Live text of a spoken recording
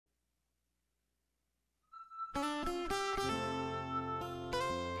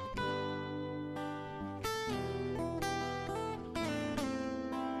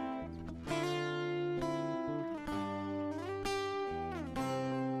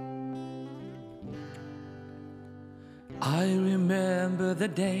I remember the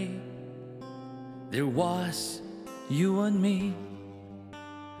day there was you and me,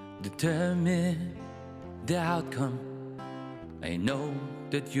 determined the outcome. I know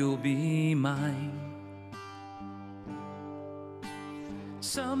that you'll be mine.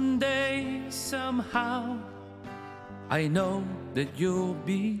 Someday, somehow, I know that you'll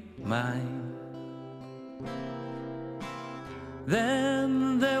be mine.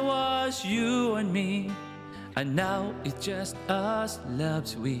 Then there was you and me, and now it's just us,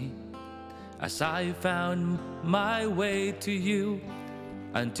 loves we. As I found my way to you,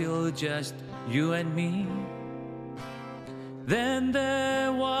 until just you and me. Then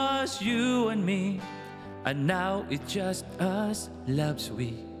there was you and me, and now it's just us, loves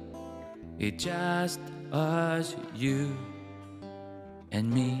we. It's just us, you and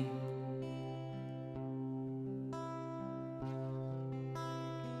me.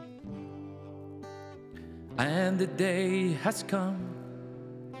 And the day has come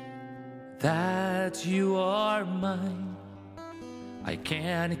that you are mine. I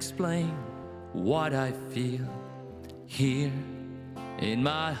can't explain what I feel here in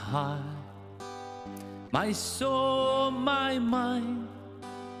my heart. My soul, my mind,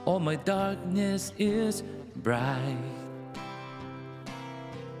 all my darkness is bright.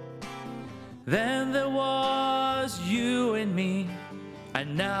 Then there was you and me,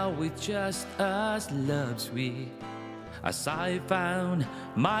 and now it's just us, loves we. As I found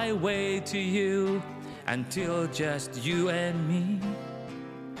my way to you, until just you and me.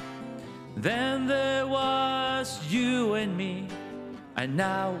 Then there was you and me, and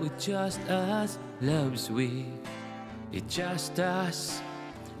now it's just us, loves we. It's just us,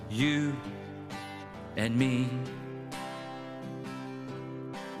 you and me.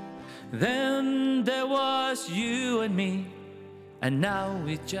 Then there was you and me, and now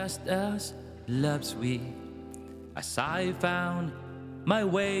it's just us, loves we. As I found my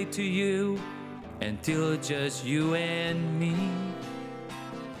way to you, until just you and me.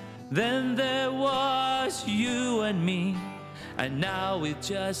 Then there was you and me, and now it's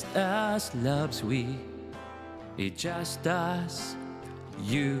just us, loves we. It's just us,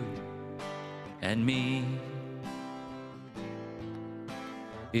 you and me.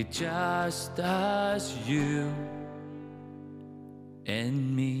 It's just us, you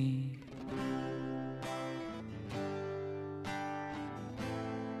and me.